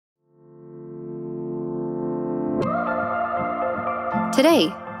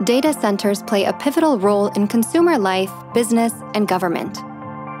Today, data centers play a pivotal role in consumer life, business, and government.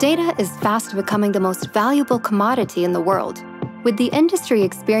 Data is fast becoming the most valuable commodity in the world, with the industry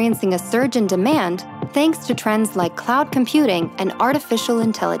experiencing a surge in demand thanks to trends like cloud computing and artificial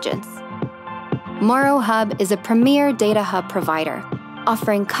intelligence. Moro Hub is a premier data hub provider,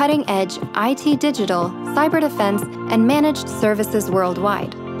 offering cutting-edge IT digital, cyber defense, and managed services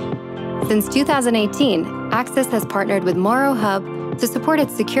worldwide. Since 2018, Axis has partnered with Moro Hub to support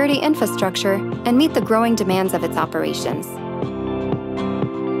its security infrastructure and meet the growing demands of its operations.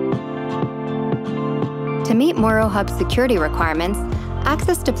 To meet Moro Hub's security requirements,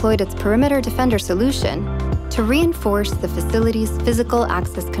 Axis deployed its Perimeter Defender solution to reinforce the facility's physical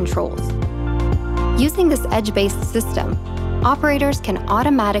access controls. Using this edge-based system, operators can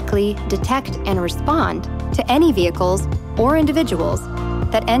automatically detect and respond to any vehicles or individuals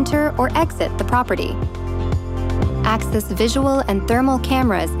that enter or exit the property. Axis visual and thermal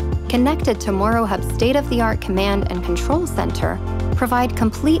cameras connected to Moro Hub's state-of-the-art command and control center provide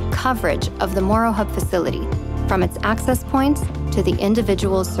complete coverage of the Moro Hub facility, from its access points to the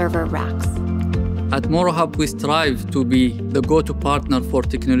individual server racks. At Moro Hub, we strive to be the go-to partner for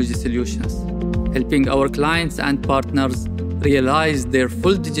technology solutions, helping our clients and partners realize their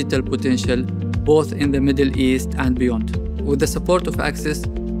full digital potential, both in the Middle East and beyond. With the support of Axis,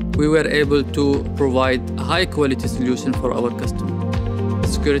 we were able to provide a high-quality solution for our customers.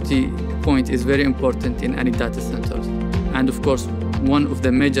 Security point is very important in any data centers. And of course, one of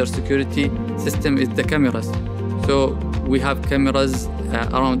the major security systems is the cameras. So we have cameras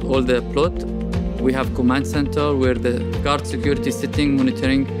around all the plot. We have command center where the guard security is sitting,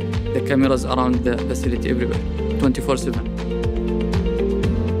 monitoring the cameras around the facility everywhere, 24/7.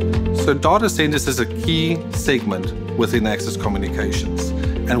 So data centers is a key segment within Axis Communications,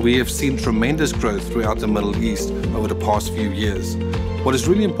 and we have seen tremendous growth throughout the Middle East over the past few years. What is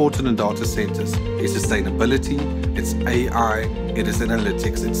really important in data centers is sustainability, it's AI, it is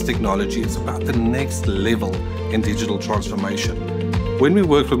analytics, it's technology, it's about the next level in digital transformation. When we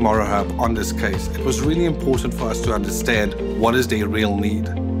worked with Moro Hub on this case, it was really important for us to understand what is their real need.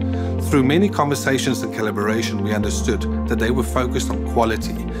 Through many conversations and collaboration, we understood that they were focused on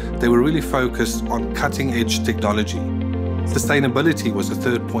quality. They were really focused on cutting-edge technology. Sustainability was the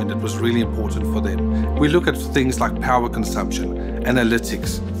third point that was really important for them. We look at things like power consumption,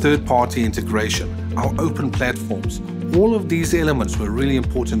 analytics, third-party integration, our open platforms. All of these elements were really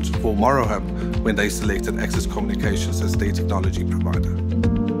important for Moro Hub when they selected Axis Communications as their technology provider.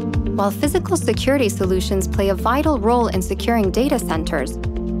 While physical security solutions play a vital role in securing data centers,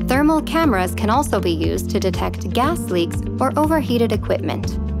 thermal cameras can also be used to detect gas leaks or overheated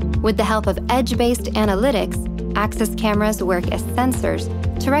equipment. With the help of edge-based analytics, Axis cameras work as sensors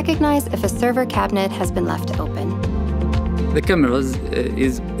to recognize if a server cabinet has been left open. The cameras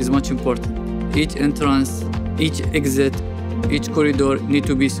is much important. Each entrance, each exit, each corridor need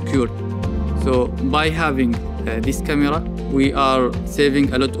to be secured. So by having this camera, we are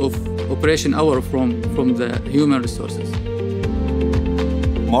saving a lot of operation hours from the human resources.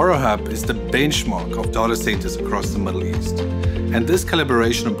 Moro Hub is the benchmark of data centers across the Middle East. And this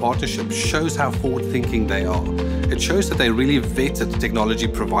collaboration and partnership shows how forward-thinking they are. It shows that they really vetted technology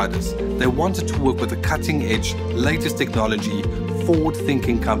providers. They wanted to work with a cutting-edge, latest technology,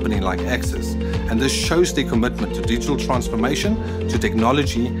 forward-thinking company like Axis. And this shows their commitment to digital transformation, to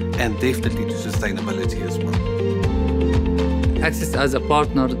technology, and definitely to sustainability as well. Axis as a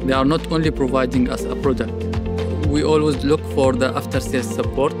partner, they are not only providing us a product. We always look for the after-sales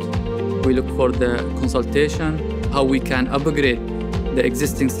support. We look for the consultation, how we can upgrade the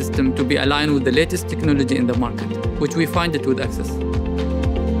existing system to be aligned with the latest technology in the market, which we find it with Axis.